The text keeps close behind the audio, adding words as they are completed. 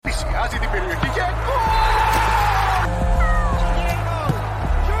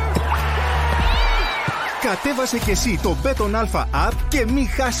Κατέβασε και εσύ το Beton Alpha app και μην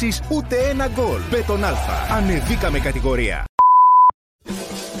χάσεις ούτε ένα γκολ. Beton Alpha. Ανεβήκαμε κατηγορία.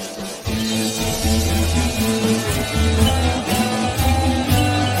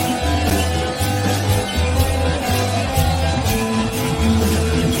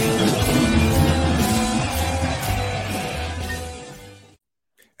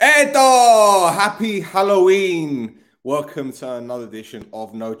 Edo! Happy Halloween! Welcome to another edition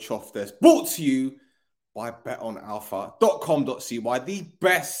of No Choff Desk, brought to you by betonalpha.com.cy, the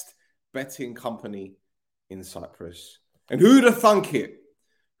best betting company in Cyprus. And who'd have thunk it?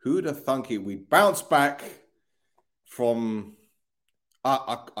 Who'd have thunk it? We bounced back from,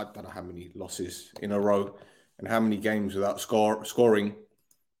 I don't know how many losses in a row and how many games without scoring,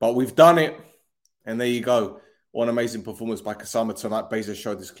 but we've done it. And there you go. What an amazing performance by Kasama tonight. Beza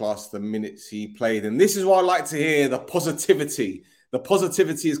showed his class the minutes he played. And this is what I like to hear, the positivity. The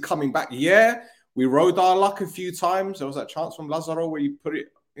positivity is coming back. Yeah, we rode our luck a few times. There was that chance from Lazaro where you put it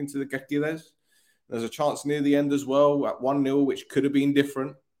into the Gekiles. There's a chance near the end as well at 1-0, which could have been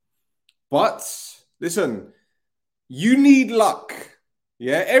different. But listen, you need luck.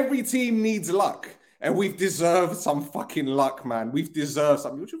 Yeah, every team needs luck. And we've deserved some fucking luck, man. We've deserved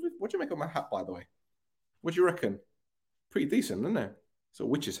something. What do you make of my hat, by the way? What do you reckon? Pretty decent, isn't it? It's a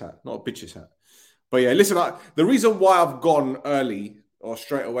witch's hat, not a bitch's hat. But yeah, listen, the reason why I've gone early, or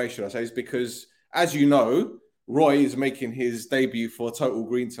straight away, should I say, is because, as you know, Roy is making his debut for Total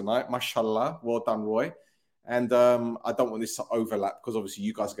Green tonight. Mashallah. Well done, Roy. And I don't want this to overlap because obviously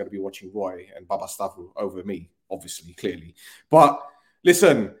you guys are going to be watching Roy and Baba Stavro over me, obviously, clearly. But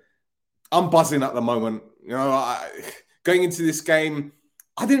listen, I'm buzzing at the moment. You know, going into this game,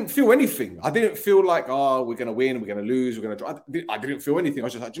 I didn't feel anything. I didn't feel like, oh, we're going to win, we're going to lose, we're going to draw. I didn't feel anything. I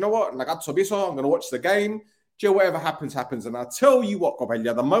was just like, do you know what? Like, I'm going to watch the game. Do you know, whatever happens, happens. And I'll tell you what,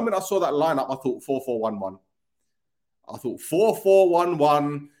 Gobelia, the moment I saw that lineup, I thought 4-4-1-1. I thought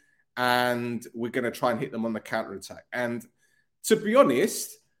 4-4-1-1, and we're going to try and hit them on the counter-attack. And to be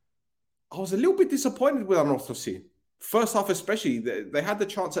honest, I was a little bit disappointed with Anorthosis. First half especially, they had the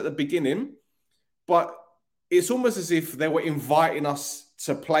chance at the beginning, but it's almost as if they were inviting us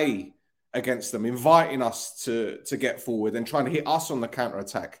to play against them, inviting us to get forward and trying to hit us on the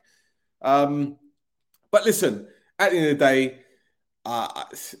counter-attack. But listen, at the end of the day,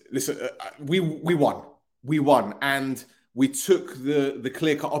 we won. We won. And we took the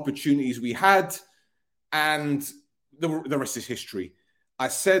clear-cut opportunities we had, and the rest is history. I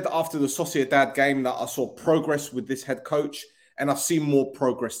said after the Sociedad game that I saw progress with this head coach, and I've seen more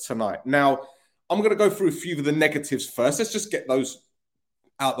progress tonight. Now, I'm going to go through a few of the negatives first. Let's just get those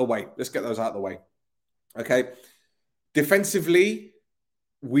out the way. Okay. Defensively,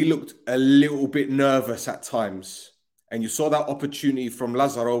 we looked a little bit nervous at times. And you saw that opportunity from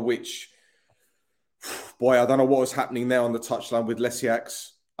Lazaro, which, boy, I don't know what was happening there on the touchline with Lesiacs.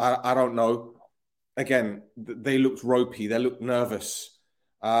 I don't know. Again, they looked ropey. They looked nervous.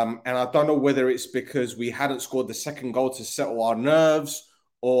 And I don't know whether it's because we hadn't scored the second goal to settle our nerves,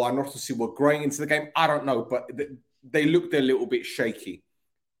 or Anorthosis were growing into the game. I don't know, but they looked a little bit shaky.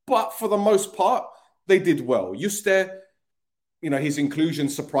 But for the most part, they did well. Yuste, his inclusion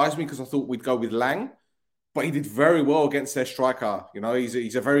surprised me because I thought we'd go with Lang, but he did very well against their striker.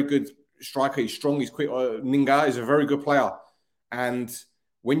 He's a very good striker. He's strong. He's quick. Ninga is a very good player. And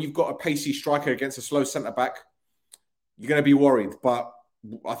when you've got a pacey striker against a slow centre-back, you're going to be worried. But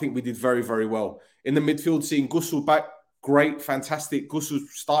I think we did very, very well. In the midfield, seeing Gusul back, great, fantastic. Gusul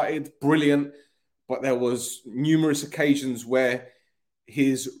started, brilliant. But there was numerous occasions where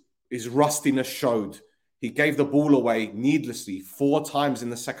his rustiness showed. He gave the ball away needlessly 4 times in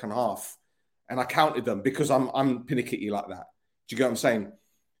the second half. And I counted them because I'm pinicky like that. Do you get what I'm saying?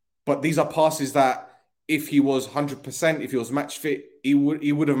 But these are passes that if he was 100%, if he was match fit, he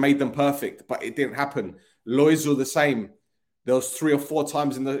would have made them perfect. But it didn't happen. Loizo the same. There was 3 or 4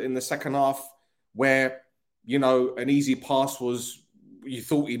 times in the second half where, an easy pass was, you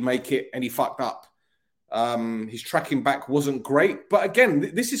thought he'd make it and he fucked up. His tracking back wasn't great. But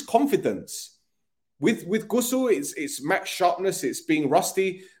again, this is confidence. With Gusul, it's match sharpness, it's being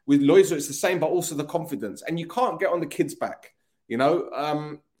rusty. With Loizo, it's the same, but also the confidence. And you can't get on the kid's back,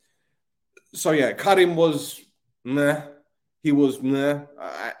 So yeah, Karim was meh. He was meh.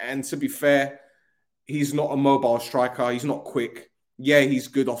 And to be fair, he's not a mobile striker. He's not quick. Yeah, he's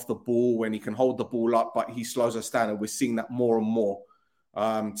good off the ball when he can hold the ball up, but he slows us down, and we're seeing that more and more.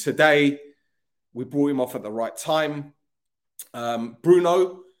 Today, we brought him off at the right time.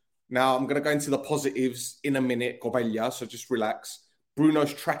 Bruno, now I'm going to go into the positives in a minute, Gobelia, so just relax.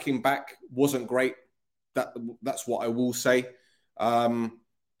 Bruno's tracking back wasn't great. That's what I will say.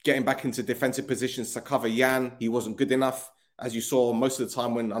 getting back into defensive positions to cover Jan. He wasn't good enough. As you saw, most of the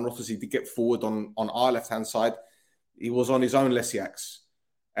time when Anorthosis did get forward on our left-hand side, he was on his own Lesiaks.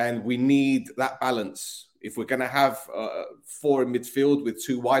 And we need that balance. If we're going to have 4 in midfield with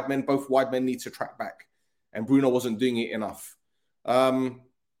 2 wide men, both wide men need to track back. And Bruno wasn't doing it enough.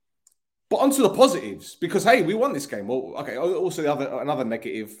 But onto the positives, because, hey, we won this game. Well, okay, also another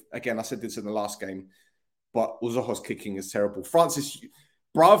negative. Again, I said this in the last game, but Uzoho's kicking is terrible. Francis,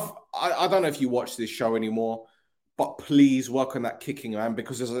 bruv, I don't know if you watch this show anymore, but please work on that kicking, man,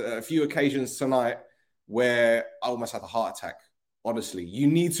 because there's a few occasions tonight where I almost had a heart attack. Honestly, you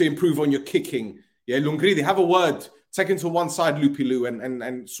need to improve on your kicking. Yeah, Lungridi, have a word. Take him to one side, Lupilu,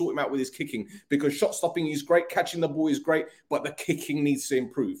 and sort him out with his kicking, because shot stopping is great, catching the ball is great, but the kicking needs to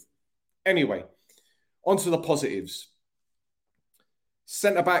improve. Anyway, onto the positives.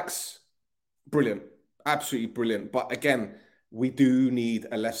 Centre-backs, brilliant. Absolutely brilliant. But again, we do need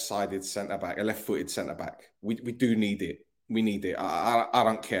a left-sided centre-back, a left-footed centre-back. We do need it. We need it. I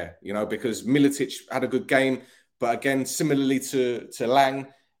don't care, because Militic had a good game. But again, similarly to Lang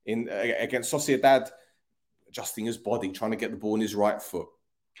against Sociedad, adjusting his body, trying to get the ball in his right foot.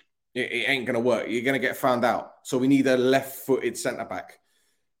 It ain't going to work. You're going to get found out. So we need a left-footed centre-back.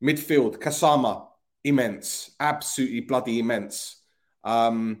 Midfield, Kasama, immense. Absolutely bloody immense.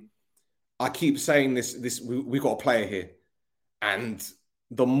 I keep saying this we got a player here. And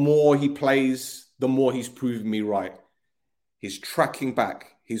the more he plays, the more he's proven me right. His tracking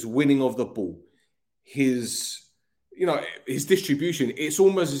back, his winning of the ball, his distribution, it's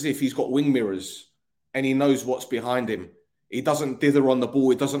almost as if he's got wing mirrors and he knows what's behind him. He doesn't dither on the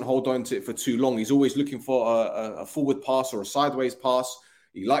ball. He doesn't hold on to it for too long. He's always looking for a forward pass or a sideways pass.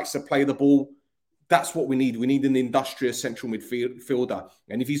 He likes to play the ball. That's what we need. We need an industrious central midfielder.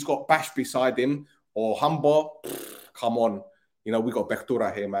 And if he's got Bash beside him or Humbo, come on. We got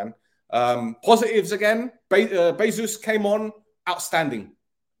Bertura here, man. Positives again. Bezos came on, outstanding.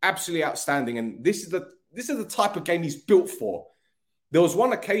 Absolutely outstanding. And this is the type of game he's built for. There was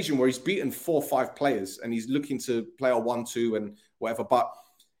one occasion where he's beaten 4 or 5 players and he's looking to play a 1-2 and whatever, but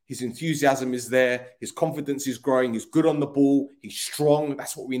his enthusiasm is there. His confidence is growing. He's good on the ball. He's strong.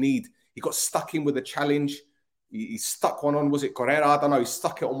 That's what we need. He got stuck in with a challenge. He stuck one on, was it Correa? I don't know. He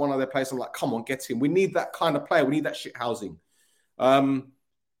stuck it on one of their players. I'm like, come on, get him. We need that kind of player. We need that shit housing.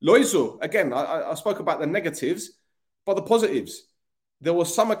 Loizo, again, I spoke about the negatives, but the positives. There were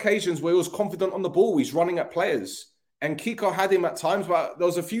some occasions where he was confident on the ball. He's running at players. And Kiko had him at times, but there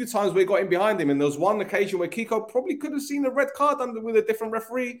was a few times where he got in behind him. And there was one occasion where Kiko probably could have seen a red card with a different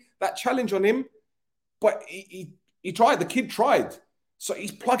referee, that challenge on him. But he tried. The kid tried. So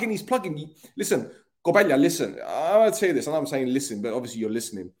he's plugging. Listen, Gobella, listen. I would say this, and I'm saying listen, but obviously you're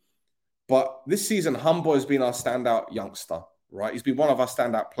listening. But this season, Humbo has been our standout youngster, right? He's been one of our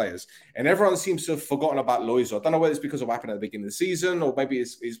standout players. And everyone seems to have forgotten about Loizo. I don't know whether it's because of what happened at the beginning of the season or maybe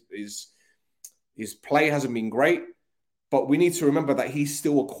his play hasn't been great. But we need to remember that he's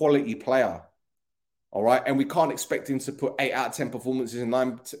still a quality player, all right? And we can't expect him to put 8 out of 10 performances and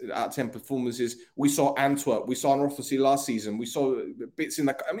 9 out of 10 performances. We saw Antwerp. We saw Anorthosis last season. We saw bits in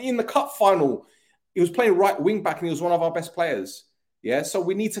the cup final. He was playing right wing back and he was one of our best players. Yeah, so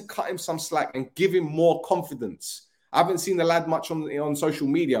we need to cut him some slack and give him more confidence. I haven't seen the lad much on social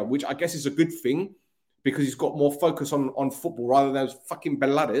media, which I guess is a good thing because he's got more focus on football rather than those fucking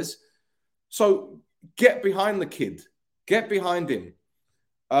Belades. So get behind the kid. Get behind him.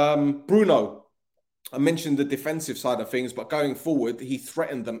 Bruno, I mentioned the defensive side of things, but going forward, he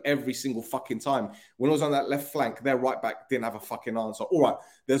threatened them every single fucking time. When I was on that left flank, their right back didn't have a fucking answer. All right,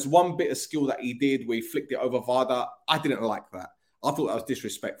 there's one bit of skill that he did where he flicked it over Varda. I didn't like that. I thought that was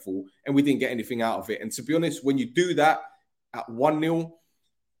disrespectful, and we didn't get anything out of it. And to be honest, when you do that at 1-0,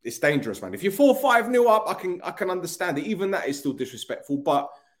 it's dangerous, man. If you're 4-5-0 up, I can understand it. Even that is still disrespectful, but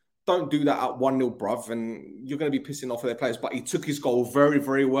don't do that at 1-0, bruv, and you're going to be pissing off their players. But he took his goal very,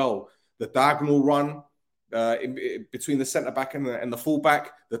 very well. The diagonal run between the centre-back and the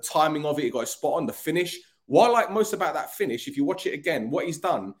full-back, the timing of it, he got a spot on, the finish. What I like most about that finish, if you watch it again, what he's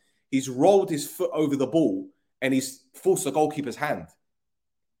done, he's rolled his foot over the ball and he's forced the goalkeeper's hand.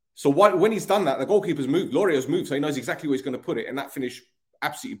 So when he's done that, the goalkeeper's moved, Lorio's moved, so he knows exactly where he's going to put it, and that finish,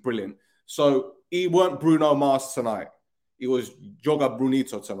 absolutely brilliant. So he weren't Bruno Mars tonight. It was Joga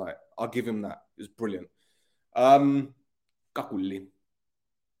Brunito tonight. I'll give him that. It's brilliant.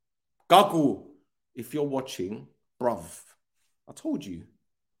 Gaku, if you're watching, bruv, I told you.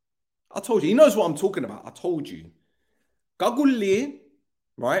 He knows what I'm talking about. I told you. Gaguli,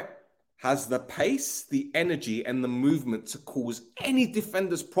 right, has the pace, the energy, and the movement to cause any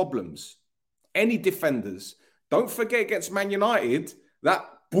defenders problems. Any defenders. Don't forget against Man United, that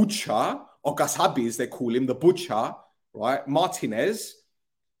butcher, or Gasabi as they call him, the butcher, right? Martinez.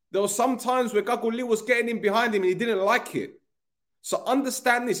 There were some times where Gaguli was getting in behind him and he didn't like it. So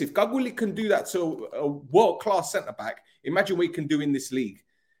understand this. If Gaguli can do that to a world-class centre-back, imagine what he can do in this league.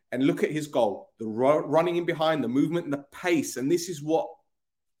 And look at his goal. The running in behind, the movement and the pace. And this is what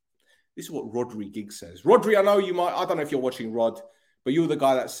Rodri Giggs says. Rodri, I don't know if you're watching Rod, but you're the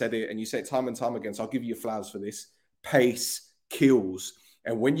guy that said it and you say it time and time again. So I'll give you your flowers for this. Pace kills.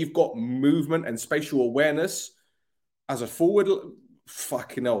 And when you've got movement and spatial awareness as a forward,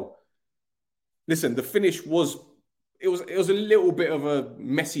 fucking hell. Listen, the finish was a little bit of a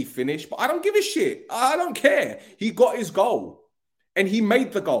messy finish, but I don't give a shit. I don't care. He got his goal and he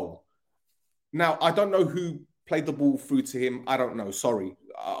made the goal. Now, I don't know who played the ball through to him. I don't know. Sorry.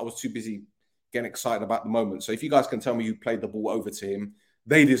 I was too busy getting excited about the moment. So if you guys can tell me who played the ball over to him,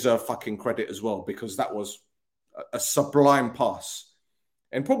 they deserve fucking credit as well, because that was a sublime pass.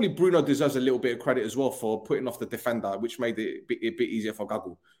 And probably Bruno deserves a little bit of credit as well for putting off the defender, which made it a bit easier for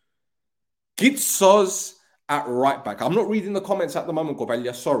Gago. Gitsos at right back. I'm not reading the comments at the moment,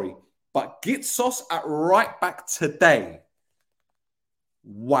 Gobelia, sorry. But Gitsos at right back today.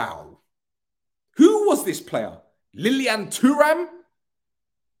 Wow. Who was this player? Lilian Thuram?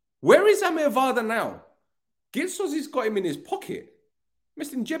 Where is Amir Varda now? Gitsos has got him in his pocket.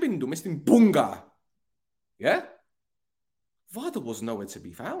 Mr. Jebindu, Mr. Bunga. Yeah? Varda was nowhere to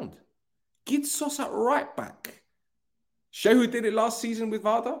be found. Gitsos at right back. Shehu did it last season with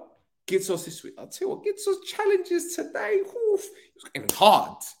Varda. Gitsos this week. I'll tell you what, Gitsos challenges today. Oof, it was getting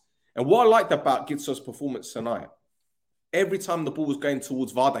hard. And what I liked about Gitsos' performance tonight, every time the ball was going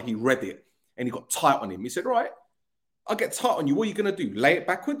towards Varda, he read it and he got tight on him. He said, right, I'll get tight on you. What are you going to do? Lay it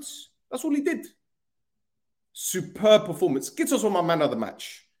backwards? That's all he did. Superb performance. Gitsos was my man of the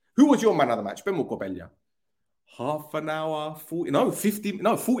match. Who was your man of the match? Bemo Gobelia. Half an hour, 40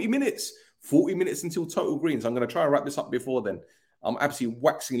 minutes. 40 minutes until total greens. I'm going to try and wrap this up before then. I'm absolutely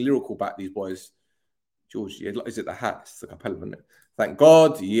waxing lyrical about these boys. George, is it the hat? It's the capella, isn't it? Thank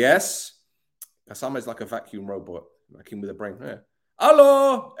God, yes. Kasama is like a vacuum robot, like him with a brain. Yeah.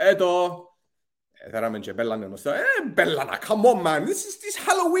 Hello, Edo. Bellana, come on, man. This is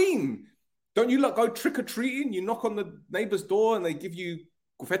Halloween. Don't you go trick-or-treating? You knock on the neighbor's door and they give you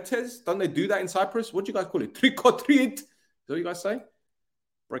gufetes? Don't they do that in Cyprus? What do you guys call it? Trick-or-treat. Is that what you guys say?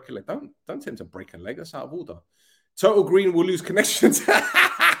 Break a leg. Don't tend to break a leg. That's out of order. Total Green will lose connections.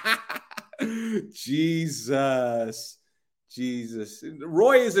 Jesus.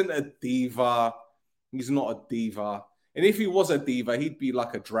 Roy isn't a diva. He's not a diva. And if he was a diva, he'd be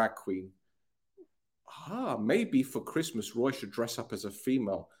like a drag queen. Maybe for Christmas, Roy should dress up as a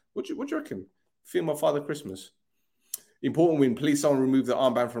female. What do you reckon? Female Father Christmas. Important win. Please someone remove the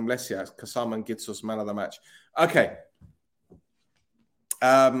armband from Lesia. Kasama and Gitsos, man of the match. Okay.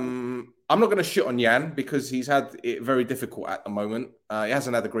 I'm not going to shit on Jan because he's had it very difficult at the moment. He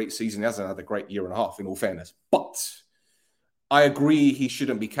hasn't had a great season. He hasn't had a great year and a half, in all fairness. But I agree he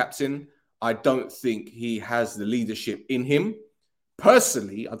shouldn't be captain. I don't think he has the leadership in him.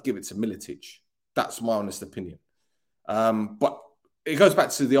 Personally, I'd give it to Militic. That's my honest opinion. But it goes back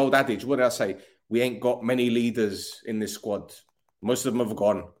to the old adage. What did I say? We ain't got many leaders in this squad. Most of them have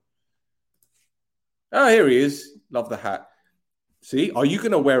gone. Oh, here he is. Love the hat. See, are you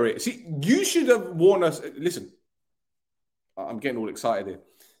going to wear it? See, you should have worn us. Listen, I'm getting all excited here.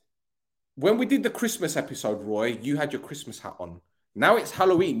 When we did the Christmas episode, Roy, you had your Christmas hat on. Now it's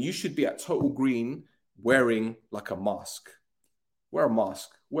Halloween. You should be at Total Green wearing like a mask. Wear a mask.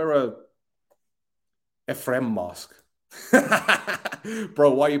 Wear a Ephraim mask.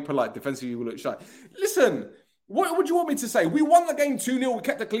 Bro, why are you polite? Defensively, you look shy. Listen, what would you want me to say? We won the game 2-0. We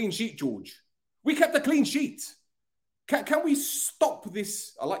kept a clean sheet, George. We kept a clean sheet. Can we stop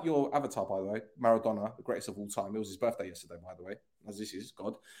this? I like your avatar, by the way. Maradona, the greatest of all time. It was his birthday yesterday, by the way, as this is,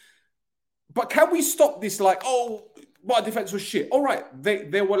 God. But can we stop this like, oh, our defense was shit? All right,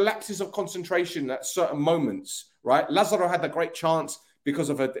 there were lapses of concentration at certain moments, right? Lazaro had a great chance because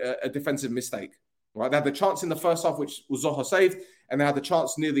of a defensive mistake, right? They had the chance in the first half, which was Zoho saved, and they had the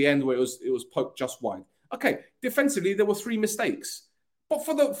chance near the end where it was poked just wide. Okay, defensively, there were 3 mistakes. But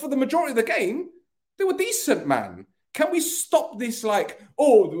for the majority of the game, they were decent, man. Can we stop this like,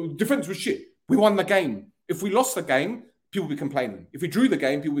 oh, the defense was shit. We won the game. If we lost the game, people will be complaining. If we drew the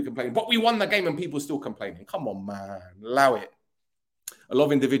game, people will be complaining. But we won the game and people are still complaining. Come on, man. Allow it. A lot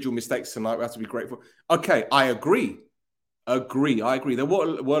of individual mistakes tonight. We have to be grateful. Okay, I agree. I agree. There were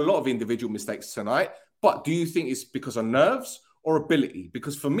a lot of individual mistakes tonight. But do you think it's because of nerves or ability?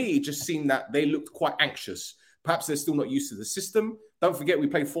 Because for me, it just seemed that they looked quite anxious. Perhaps they're still not used to the system. Don't forget, we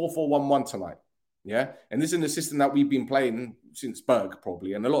played 4-4-1-1 tonight. Yeah. And this is an system that we've been playing since Berg,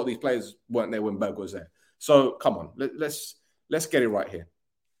 probably. And a lot of these players weren't there when Berg was there. So come on, let's get it right here.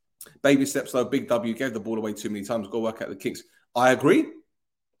 Baby steps, though. Big W. Gave the ball away too many times. Go work out the kicks. I agree,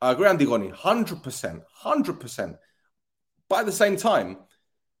 Andigoni. 100%. 100%. But at the same time,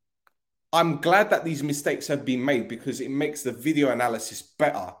 I'm glad that these mistakes have been made because it makes the video analysis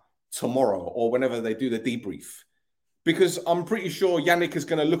better tomorrow or whenever they do the debrief. Because I'm pretty sure Yannick is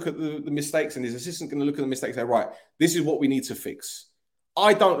going to look at the mistakes and his assistant going to look at the mistakes and say, right, this is what we need to fix.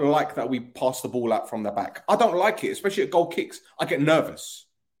 I don't like that we pass the ball out from the back. I don't like it, especially at goal kicks. I get nervous.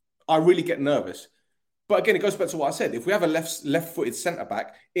 I really get nervous. But again, it goes back to what I said. If we have a left-footed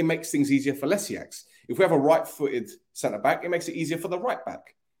centre-back, it makes things easier for Lesiaks. If we have a right-footed centre-back, it makes it easier for the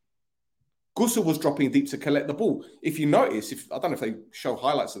right-back. Gusu was dropping deep to collect the ball. If you notice, I don't know if they show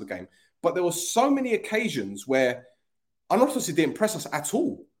highlights of the game, but there were so many occasions where Anorthosis didn't press us at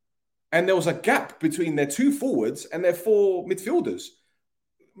all. And there was a gap between their two forwards and their four midfielders.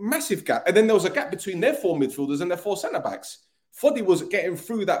 Massive gap. And then there was a gap between their four midfielders and their four centre-backs. Foddy was getting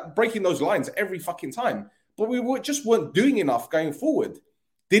through that, breaking those lines every fucking time. But we just weren't doing enough going forward.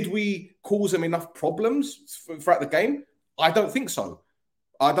 Did we cause them enough problems throughout the game? I don't think so.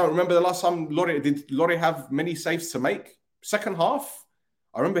 I don't remember the last time did Lorry have many saves to make? Second half?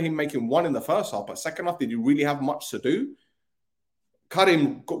 I remember him making one in the first half, but second half, did he really have much to do?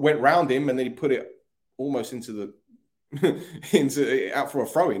 Karim went round him and then he put it almost into out for a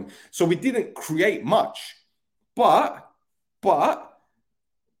throw-in. So we didn't create much. But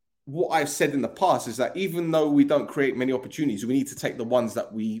what I've said in the past is that even though we don't create many opportunities, we need to take the ones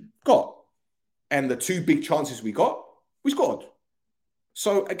that we got. And the two big chances we got, we scored.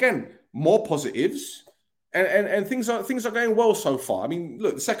 So again, more positives. And things are going well so far. I mean,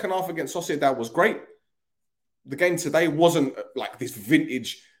 look, the second half against Sociedad was great. The game today wasn't like this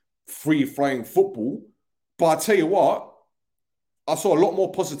vintage free-flowing football. But I tell you what, I saw a lot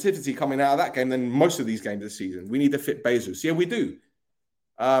more positivity coming out of that game than most of these games this season. We need to fit Bezos. Yeah, we do.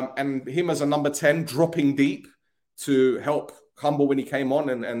 And him as a number 10, dropping deep to help Humble when he came on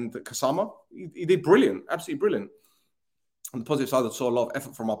and Kasama, he did brilliant, absolutely brilliant. On the positive side, I saw a lot of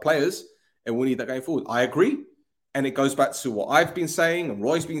effort from our players, and we need that going forward. I agree. And it goes back to what I've been saying, and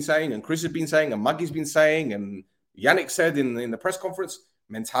Roy's been saying, and Chris has been saying, and Muggy's been saying, and Yannick said in the press conference,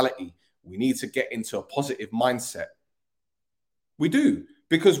 mentality. We need to get into a positive mindset. We do.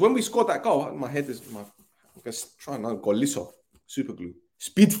 Because when we scored that goal, my head is, I'm going to try and go liso, super glue,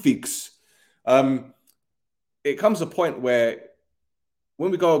 speed fix. It comes a point where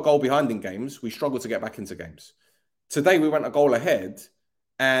when we go a goal behind in games, we struggle to get back into games. Today, we went a goal ahead,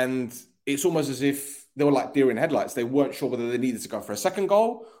 and it's almost as if they were like deer in headlights. They weren't sure whether they needed to go for a second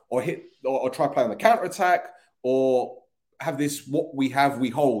goal or try playing the counter-attack or have this what we have, we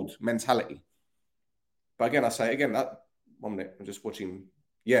hold mentality. But again, I say, that 1 minute, I'm just watching.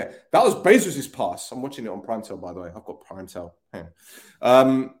 Yeah, that was Bezos' pass. I'm watching it on Primetel, by the way. I've got Primetel.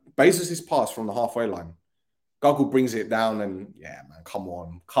 Bezos' pass from the halfway line. Guggle brings it down and, yeah, man, come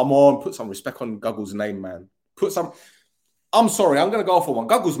on. Put some respect on Guggle's name, man. I'm sorry, I'm going to go for one.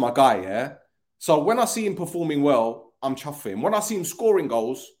 Guggle's my guy, yeah? So when I see him performing well, I'm chuffed for him. When I see him scoring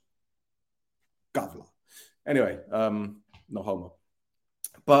goals, Gavla. Anyway, no homo.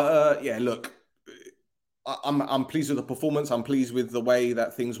 But yeah, look, I'm pleased with the performance. I'm pleased with the way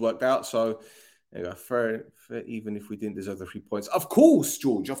that things worked out. So yeah, fair, even if we didn't deserve the 3 points. Of course,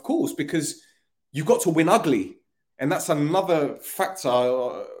 George, of course, because you've got to win ugly. And that's another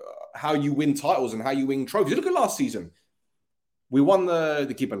factor, how you win titles and how you win trophies. Look at last season. We won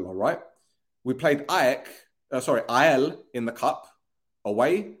the Kibela, right? We played AEL in the cup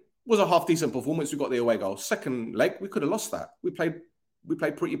away. It was a half-decent performance. We got the away goal. Second leg, we could have lost that. We played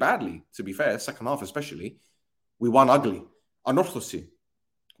pretty badly, to be fair. Second half especially. We won ugly. Anorthosis.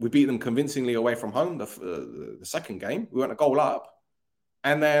 We beat them convincingly away from home the second game. We went a goal up.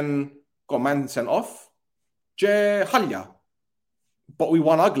 And then got a man sent off. Halya. But we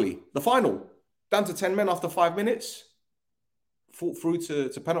won ugly. The final. Down to 10 men after 5 minutes. Fought through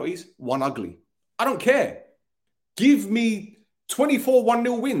to penalties. Won ugly. I don't care. Give me 24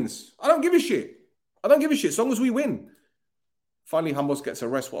 1-0 wins. I don't give a shit. As long as we win. Finally, Humbos gets a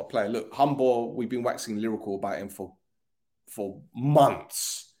rest. What a player. Look, Humbo, we've been waxing lyrical about him for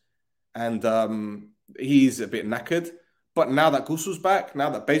months. And he's a bit knackered. But now that Gusu's back, now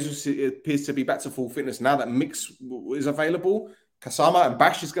that Bezos appears to be back to full fitness, now that Mix is available, Kasama and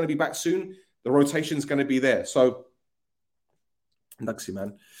Bash is going to be back soon, the rotation's going to be there. So, Naxi,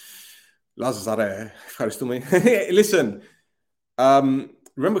 man. Listen,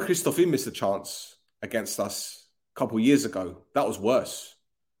 remember Christophe missed a chance against us a couple of years ago. That was worse.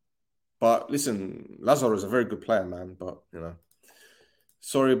 But listen, Lazaro is a very good player, man. But,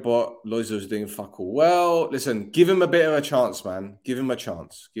 sorry, but Loizo's doing fuck all. Well, listen, give him a bit of a chance, man. Give him a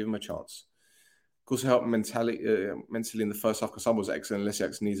chance. Also help mentally in the first half because Sam was excellent.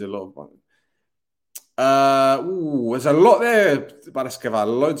 Lesiak needs a lot of... there's a lot there.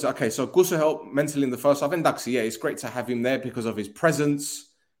 Loads. Okay, so Gusso helped mentally in the first half. And Daxi, yeah, it's great to have him there because of his presence.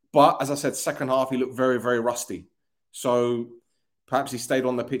 But as I said, second half, he looked very, very rusty. So perhaps he stayed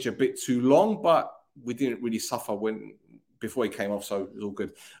on the pitch a bit too long, but we didn't really suffer before he came off, so it was all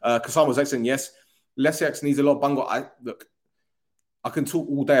good. Kasam was excellent, yes. Lesiak needs a lot of bungle. Look, I can talk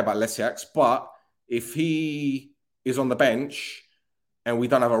all day about Lesiak, but if he is on the bench and we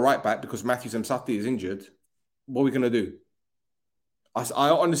don't have a right back because Matthews Msati is injured, what are we going to do?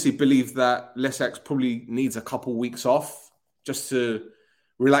 I honestly believe that Lesiak probably needs a couple weeks off just to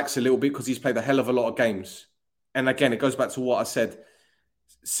relax a little bit because he's played a hell of a lot of games. And again, it goes back to what I said.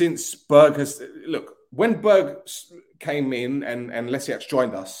 Since Berg has... Look, when Berg came in and Lesiak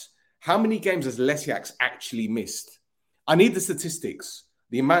joined us, how many games has Lesiak actually missed? I need the statistics.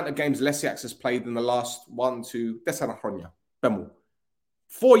 The amount of games Lesiak has played in the last 4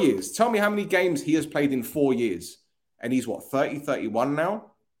 years. Tell me how many games he has played in 4 years. And he's what, 30, 31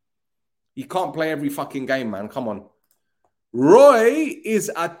 now? He can't play every fucking game, man. Come on. Roy is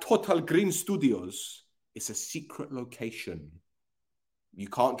at Total Green Studios. It's a secret location. You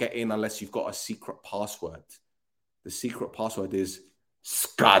can't get in unless you've got a secret password. The secret password is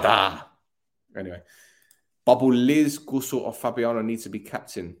SCADA. Anyway. Bubble Liz, Gusso or Fabiano needs to be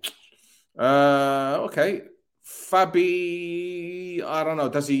captain. Okay. Fabi, I don't know.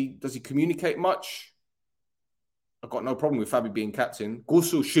 Does he communicate much? I've got no problem with Fabi being captain.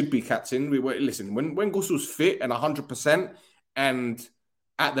 Gusso should be captain. Listen, when Gusso's fit and 100% and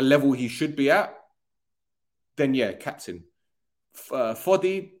at the level he should be at, then yeah, captain.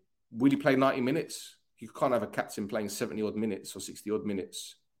 Foddy, will he play 90 minutes? You can't have a captain playing 70-odd minutes or 60-odd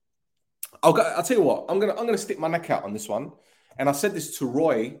minutes. I'll tell you what, I'm gonna stick my neck out on this one. And I said this to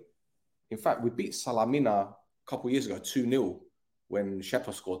Roy. In fact, we beat Salamina a couple of years ago, 2-0, when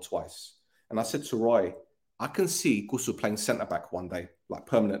Shepa scored twice. And I said to Roy, I can see Gusso playing centre-back one day, like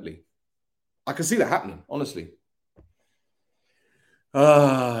permanently. I can see that happening, honestly.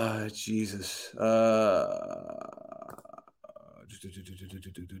 Jesus.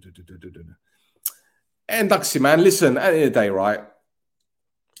 And Duxie, man, listen, at the end of the day, right?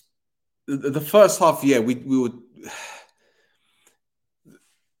 The first half, yeah, we were...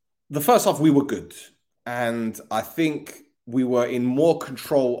 The first half, we were good. And I think we were in more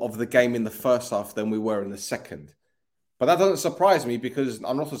control of the game in the first half than we were in the second. But that doesn't surprise me because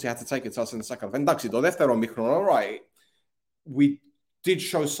Anorthosis had to take it to us in the second half. And Daxi, all right, we did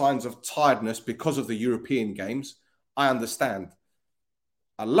show signs of tiredness because of the European games. I understand.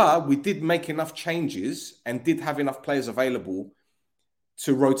 Allah, we did make enough changes and did have enough players available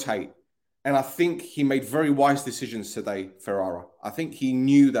to rotate. And I think he made very wise decisions today, Ferrara. I think he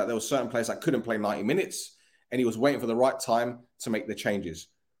knew that there were certain players that couldn't play 90 minutes and he was waiting for the right time to make the changes.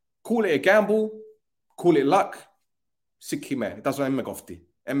 Call it a gamble, call it luck. Sikime, it doesn't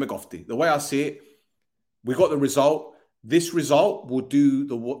Emmegofti. The way I see it, we got the result. This result will do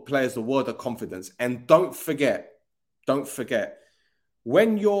the players the world of confidence. And don't forget,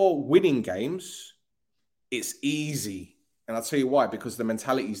 when you're winning games, it's easy. And I'll tell you why, because the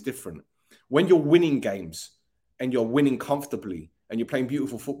mentality is different. When you're winning games and you're winning comfortably and you're playing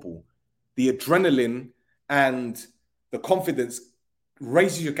beautiful football, the adrenaline and the confidence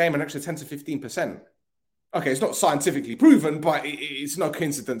raises your game an extra 10 to 15%. Okay, it's not scientifically proven, but it's no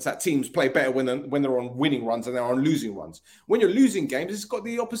coincidence that teams play better when they're on winning runs than they're on losing runs. When you're losing games, it's got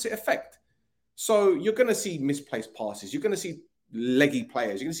the opposite effect. So you're going to see misplaced passes. You're going to see leggy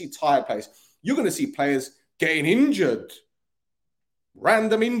players. You're going to see tired players. You're going to see players getting injured.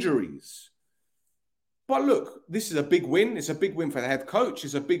 Random injuries. But look, this is a big win. It's a big win for the head coach.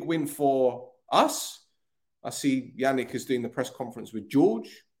 It's a big win for us. I see Yannick is doing the press conference with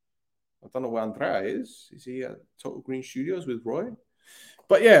George. I don't know where Andrea is. Is he at Total Green Studios with Roy?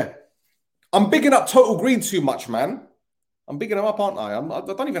 But yeah, I'm bigging up Total Green too much, man. I'm bigging him up, aren't I? I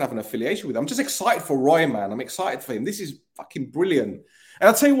don't even have an affiliation with him. I'm just excited for Roy, man. I'm excited for him. This is fucking brilliant. And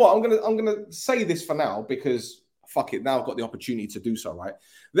I'll tell you what, I'm gonna say this for now because fuck it, now I've got the opportunity to do so, right?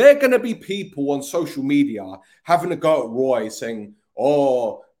 There are going to be people on social media having a go at Roy saying,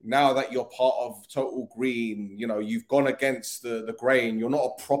 oh, now that you're part of Total Green, you know, you've gone against the grain. You're not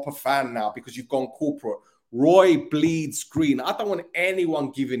a proper fan now because you've gone corporate. Roy bleeds green. I don't want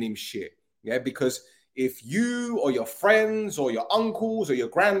anyone giving him shit, yeah? Because if you or your friends or your uncles or your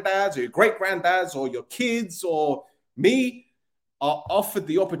granddads or your great-granddads or your kids or me are offered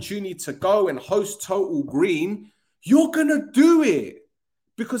the opportunity to go and host Total Green, you're going to do it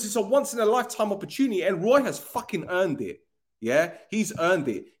because it's a once-in-a-lifetime opportunity and Roy has fucking earned it. Yeah, he's earned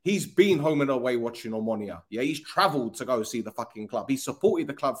it. He's been home and away watching Omonoia. Yeah, he's traveled to go see the fucking club. He's supported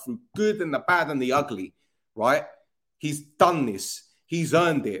the club through good and the bad and the ugly, right? He's done this. He's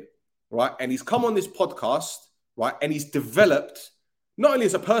earned it, right? And he's come on this podcast, right? And he's developed not only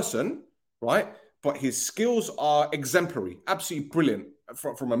as a person, right? But his skills are exemplary, absolutely brilliant.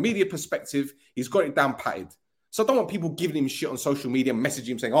 From a media perspective, he's got it down patted. So I don't want people giving him shit on social media, messaging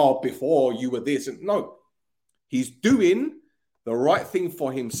him saying, oh, before you were this. And no, he's doing the right thing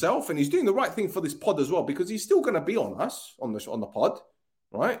for himself and he's doing the right thing for this pod as well because he's still going to be on us, on the pod,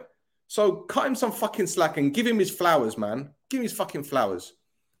 right? So cut him some fucking slack and give him his flowers, man. Give him his fucking flowers.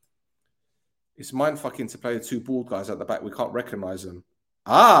 It's mind fucking to play the two bald guys at the back. We can't recognize them.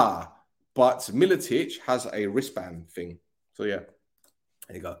 But Militic has a wristband thing. So, yeah.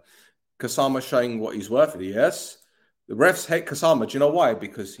 There you go. Kasama showing what he's worth. Yes. The refs hate Kasama. Do you know why?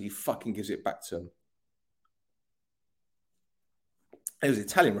 Because he fucking gives it back to him. He was an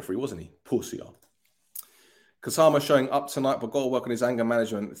Italian referee, wasn't he? Pussy. Kasama showing up tonight, but got to work on his anger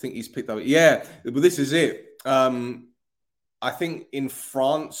management. I think he's picked up. Yeah, but this is it. I think in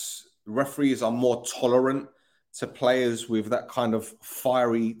France, referees are more tolerant to players with that kind of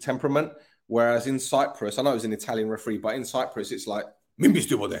fiery temperament. Whereas in Cyprus, I know it was an Italian referee, but in Cyprus, it's like, Mimbis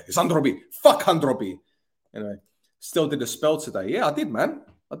do there. It's Androbi. Fuck Androbi. Anyway, still did a spell today. Yeah, I did, man.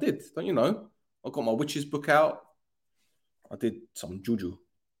 I did. Don't you know? I got my witch's book out. I did some juju.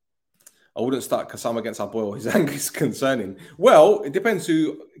 I wouldn't start Kasama against our boy. His anger is concerning. Well, it depends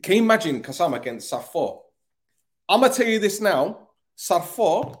who. Can you imagine Kasama against Sarfo? I'm going to tell you this now.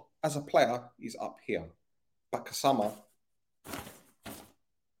 Sarfo, as a player, is up here. But Kasama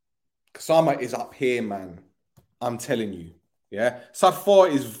is up here, man. I'm telling you. Yeah. Sarfo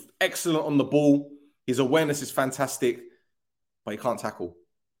is excellent on the ball. His awareness is fantastic. But he can't tackle.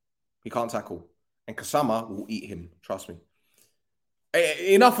 And Kasama will eat him. Trust me.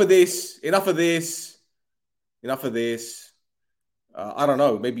 Enough of this. I don't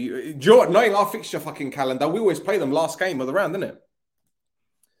know. Maybe knowing our fixture fucking calendar, we always play them last game of the round, isn't it?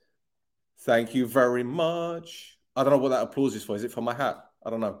 Thank you very much. I don't know what that applause is for. Is it for my hat? I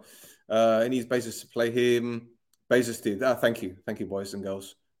don't know. He needs Bezos to play him. Bezos did. Thank you, boys and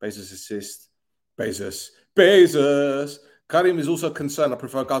girls. Bezos assist. Bezos. Karim is also concerned. I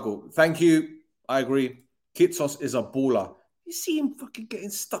prefer Gaggle. Thank you. I agree. Kitsos is a baller. You see him fucking getting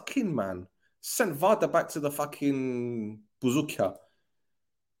stuck in, man. Sent Vada back to the fucking Buzukia.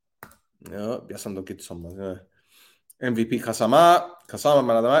 Yeah, Biasando Kitson, man. Yeah. MVP Kasama,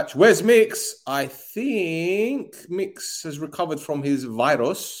 man of the match. Where's Mix? I think Mix has recovered from his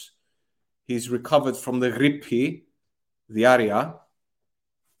virus. He's recovered from the grippe, the area.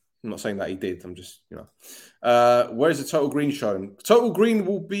 I'm not saying that he did. I'm just, where's the Total Green shown? Total Green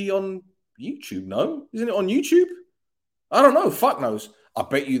will be on YouTube, no? Isn't it on YouTube? I don't know. Fuck knows. I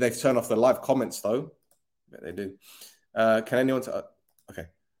bet you they've turned off the live comments, though. I bet they do. Can anyone... okay.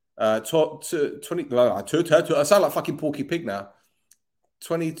 20... I sound like fucking Porky Pig now.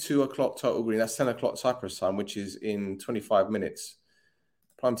 22 o'clock Total Green. That's 10 o'clock Cyprus time, which is in 25 minutes.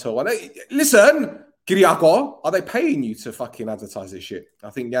 Prime Total 1. Hey, listen, Kiriako, are they paying you to fucking advertise this shit?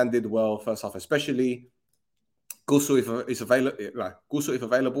 I think Jan did well first half, especially. Gusu, if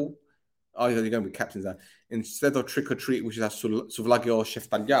available. Oh, you're going with captains now. Instead of trick or treat, which is Suvlagio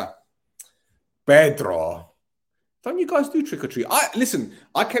Sheftanya. Pedro. Don't you guys do trick or treat? Listen,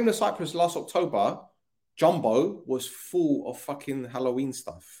 I came to Cyprus last October. Jumbo was full of fucking Halloween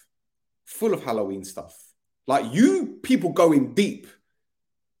stuff. Full of Halloween stuff. Like, you people going deep.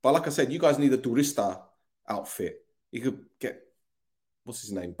 But like I said, you guys need a turista outfit. You could get, what's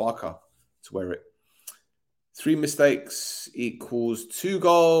his name? Barker to wear it. 3 mistakes equals 2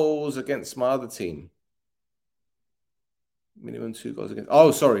 goals against my other team. Minimum 2 goals against...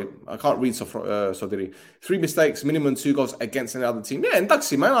 Oh, sorry. I can't read Sodiri. 3 mistakes, minimum 2 goals against another team. Yeah, and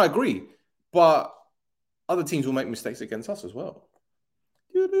Duxie, man, I agree. But other teams will make mistakes against us as well.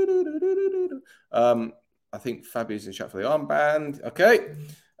 I think Fabio's in chat for the armband. Okay.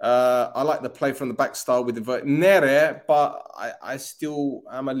 I like the play from the back style with the Nere, but I still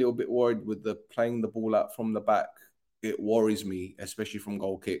am a little bit worried with the playing the ball out from the back. It worries me, especially from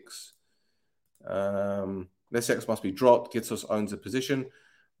goal kicks. Lessex must be dropped. Gitsos owns a position.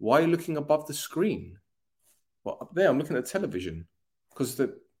 Why are you looking above the screen? Well, up there, I'm looking at television. Because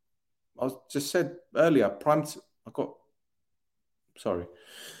I just said earlier, sorry.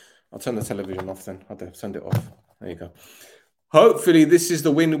 I'll turn the television off then. I'll turn it off. There you go. Hopefully, this is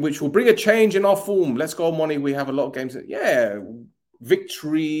the win which will bring a change in our form. Let's go, Money. We have a lot of games. Yeah,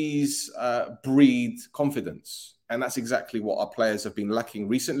 victories breed confidence. And that's exactly what our players have been lacking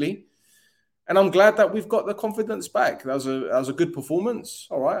recently. And I'm glad that we've got the confidence back. That was a good performance.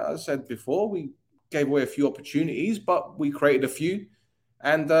 All right. As I said before, we gave away a few opportunities, but we created a few.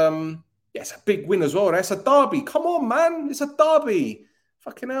 And yeah, it's a big win as well. It's a derby. Come on, man. It's a derby.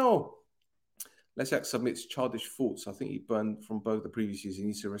 Fucking hell. Leszak submits childish thoughts. I think he burned from both the previous years. He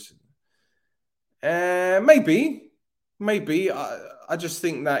needs to arrest him. Maybe. I just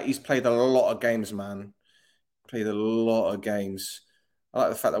think that he's played a lot of games, man. Played a lot of games. I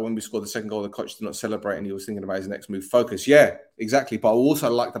like the fact that when we scored the second goal, the coach did not celebrate and he was thinking about his next move. Focus. Yeah, exactly. But I also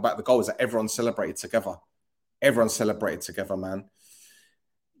like about the goal is that everyone celebrated together. Everyone celebrated together, man.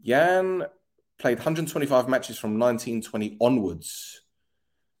 Jan played 125 matches from 1920 onwards.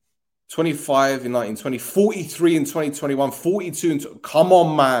 25 in 1920, 43 in 2021, 42 in... Come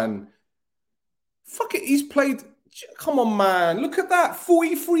on, man. Fuck it, he's played... Come on, man. Look at that.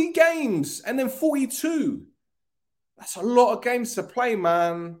 43 games and then 42. That's a lot of games to play,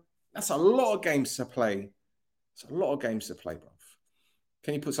 man. That's a lot of games to play. It's a lot of games to play, bro.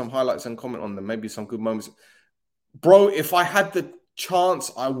 Can you put some highlights and comment on them? Maybe some good moments. Bro, if I had the chance,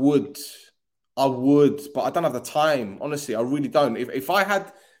 I would. But I don't have the time. Honestly, I really don't. If I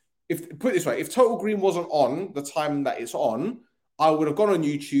had... Put it this way, if Total Green wasn't on the time that it's on, I would have gone on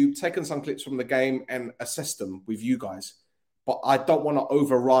YouTube, taken some clips from the game and assessed them with you guys. But I don't want to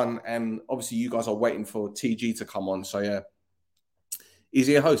overrun, and obviously you guys are waiting for TG to come on. So yeah, is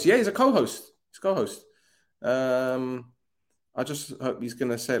he a host? Yeah, he's a co-host. He's a co-host. I just hope he's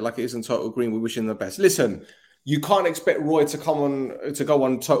going to say it like it is in Total Green. We wish him the best. Listen, you can't expect Roy to go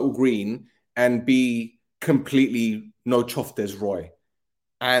on Total Green and be completely no choftes Roy.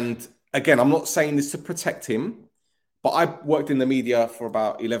 And again, I'm not saying this to protect him, but I worked in the media for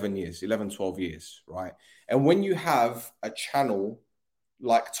about 11, 12 years, right? And when you have a channel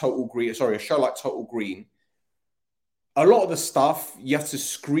like a show like Total Green, a lot of the stuff, you have to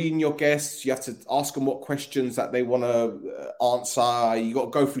screen your guests. You have to ask them what questions that they want to answer. You got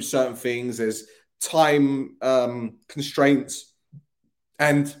to go through certain things. There's time constraints.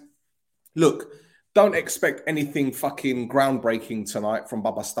 And look, don't expect anything fucking groundbreaking tonight from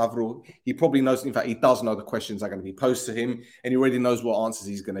Baba Stavro. He probably knows, in fact, he does know the questions are going to be posed to him, and he already knows what answers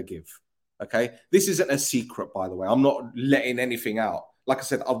he's going to give. Okay? This isn't a secret, by the way. I'm not letting anything out. Like I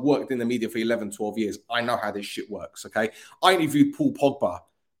said, I've worked in the media for 11, 12 years. I know how this shit works, okay? I interviewed Paul Pogba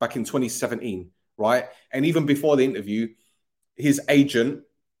back in 2017, right? And even before the interview, his agent,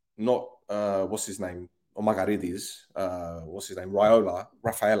 not, what's his name? Omagaridis, what's his name?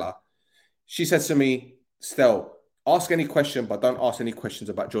 Rafaela. She said to me, Stel, ask any question, but don't ask any questions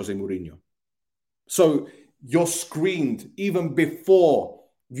about Jose Mourinho. So you're screened even before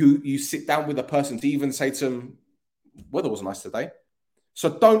you sit down with a person to even say to him, weather was nice today. So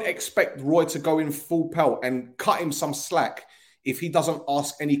don't expect Roy to go in full pelt and cut him some slack if he doesn't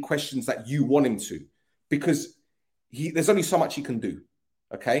ask any questions that you want him to, because there's only so much he can do.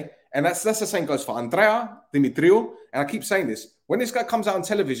 Okay? And that's the same goes for Andrea, Dimitriu. And I keep saying this. When this guy comes out on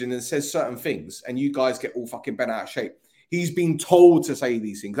television and says certain things and you guys get all fucking bent out of shape, he's been told to say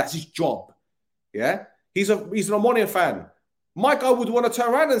these things. That's his job. Yeah? He's an Omonoia fan. My guy would want to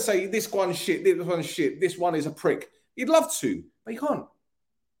turn around and say, this one's shit, this one is a prick. He'd love to, but he can't.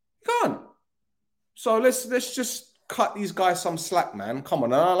 He can't. So let's just cut these guys some slack, man. Come on.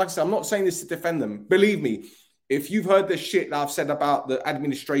 Like I said, I'm not saying this to defend them. Believe me, if you've heard the shit that I've said about the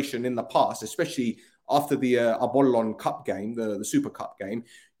administration in the past, especially after the Apollon Cup game, the Super Cup game,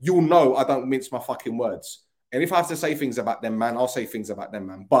 you'll know I don't mince my fucking words. And if I have to say things about them, man, I'll say things about them,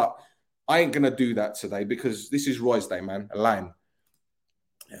 man. But I ain't going to do that today because this is Roy's day, man. A line.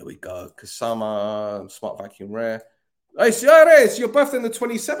 There we go. Kasama, Smart Vacuum Rare. Hey, it's your birthday on the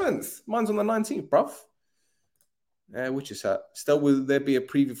 27th. Mine's on the 19th, bruv. Which is that? Still, will there be a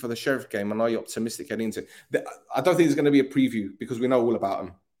preview for the Sheriff game? And are you optimistic heading into it? I don't think there's going to be a preview because we know all about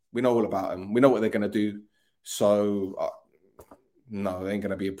them. We know all about them. We know what they're going to do. So, no, there ain't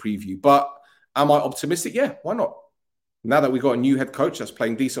going to be a preview. But am I optimistic? Yeah, why not? Now that we've got a new head coach that's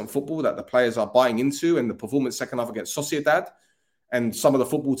playing decent football, that the players are buying into, and the performance second half against Sociedad, and some of the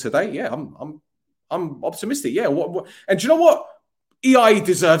football today, yeah, I'm optimistic. Yeah, and do you know what? EI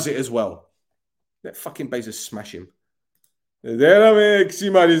deserves it as well. Let fucking Bezos smash him. Do you know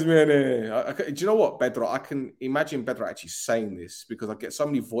what, Bedra? I can imagine Bedra actually saying this because I get so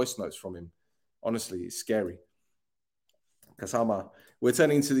many voice notes from him. Honestly, it's scary. Kasama, we're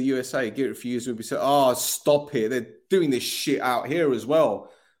turning to the USA. Get it for years. We'll be saying, oh, stop it. They're doing this shit out here as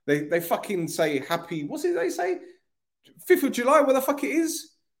well. They fucking say happy. What's it they say? 5th of July, where the fuck it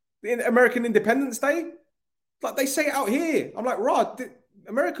is? The American Independence Day? Like, they say it out here. I'm like, Rod,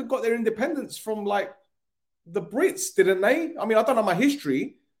 America got their independence from, like, the Brits, didn't they? I mean, I don't know my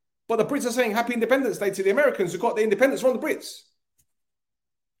history, but the Brits are saying Happy Independence Day to the Americans who got their independence from the Brits.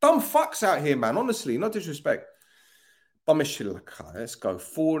 Dumb fucks out here, man. Honestly, no disrespect. Let's go.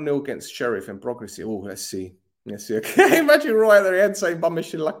 4-0 against Sheriff and Progressive. Oh, let's see. Okay, imagine Roy at the end saying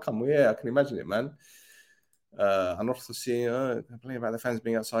Bamishilakam. Yeah, I can imagine it, man. Anorthosis, complaining about the fans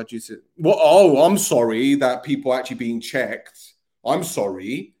being outside due to... Well, oh, I'm sorry that people are actually being checked. I'm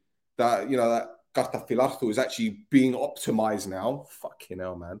sorry that, that Carta Filarto is actually being optimized now. Fucking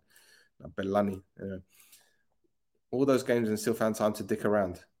hell, man. Bellani. Yeah. All those games and still found time to dick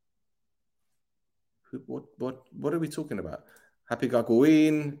around. What are we talking about? Happy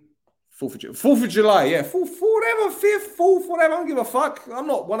Gagawin, 4th of July, yeah, 4th, whatever, 5th, 4th, whatever, I don't give a fuck. I'm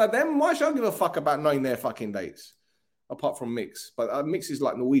not one of them. Why should I give a fuck about knowing their fucking dates? Apart from Mix. But Mix is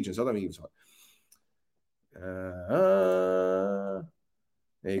like Norwegian, so I don't think he was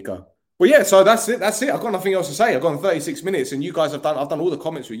there you go. But yeah, so that's it. I've got nothing else to say. I've gone 36 minutes, and I've done all the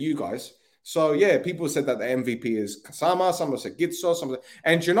comments with you guys. So yeah, people said that the MVP is Kasama, some said Gitso,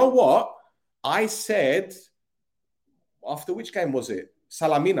 and you know what? I said, after which game was it?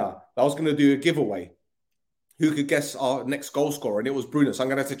 Salamina. I was going to do a giveaway. Who could guess our next goal scorer? And it was Bruno. So I'm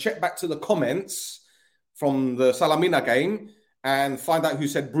going to have to check back to the comments from the Salamina game and find out who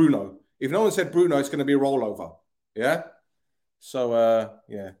said Bruno. If no one said Bruno, it's going to be a rollover. Yeah? So,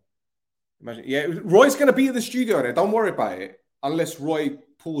 yeah. Imagine. Yeah, Roy's going to be in the studio there. Don't worry about it. Unless Roy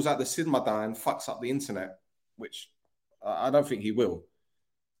pulls out the Sidmada and fucks up the internet, which I don't think he will.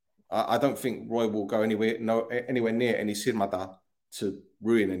 I don't think Roy will go anywhere near any Sidmada to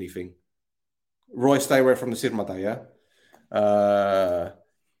ruin anything. Roy, stay away from the Sidmada, yeah?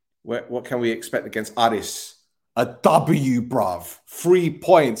 What can we expect against Aris? A W, bruv. 3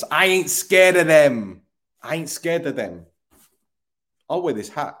 points. I ain't scared of them. I'll wear this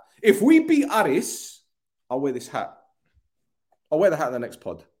hat. If we beat Aris, I'll wear this hat. I'll wear the hat in the next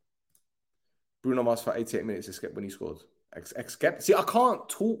pod. Bruno Mars for 88 minutes escape when he scored. Escape. See, I can't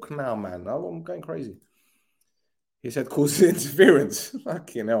talk now, man. I'm going crazy. He said causes interference.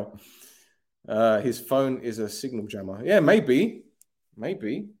 Fucking hell. His phone is a signal jammer. Yeah, maybe.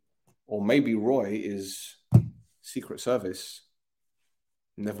 Or maybe Roy is Secret Service.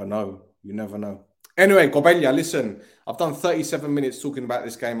 You never know. Anyway, Gobella, listen. I've done 37 minutes talking about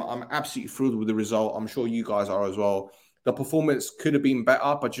this game. I'm absolutely thrilled with the result. I'm sure you guys are as well. The performance could have been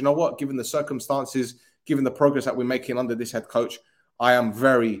better, but you know what? Given the circumstances, given the progress that we're making under this head coach, I am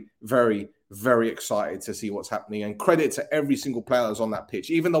very, very, very excited to see what's happening. And credit to every single player that's on that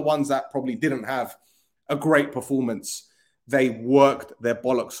pitch. Even the ones that probably didn't have a great performance, they worked their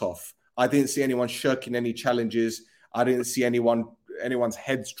bollocks off. I didn't see anyone shirking any challenges. I didn't see anyone's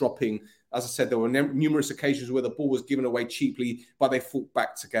heads dropping. As I said, there were numerous occasions where the ball was given away cheaply, but they fought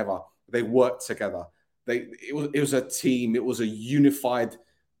back together. They worked together. It was a team. It was a unified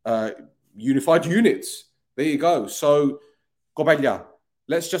units. There you go. So, Gobella,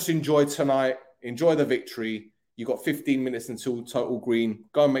 let's just enjoy tonight. Enjoy the victory. You got 15 minutes until total green.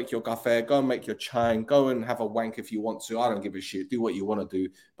 Go and make your café. Go and make your chai. Go and have a wank if you want to. I don't give a shit. Do what you want to do,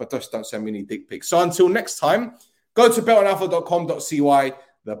 but just don't send me any dick pics. So until next time, go to betonalpha.com.cy,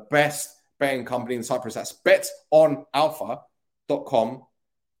 the best betting company in Cyprus. That's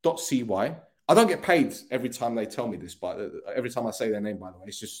betonalpha.com.cy. I don't get paid every time they tell me this, but every time I say their name, by the way,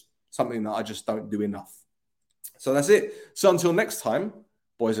 it's just something that I just don't do enough. So that's it. So until next time,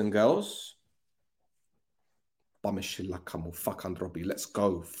 boys and girls, let's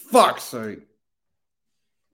go. Fuck, sorry.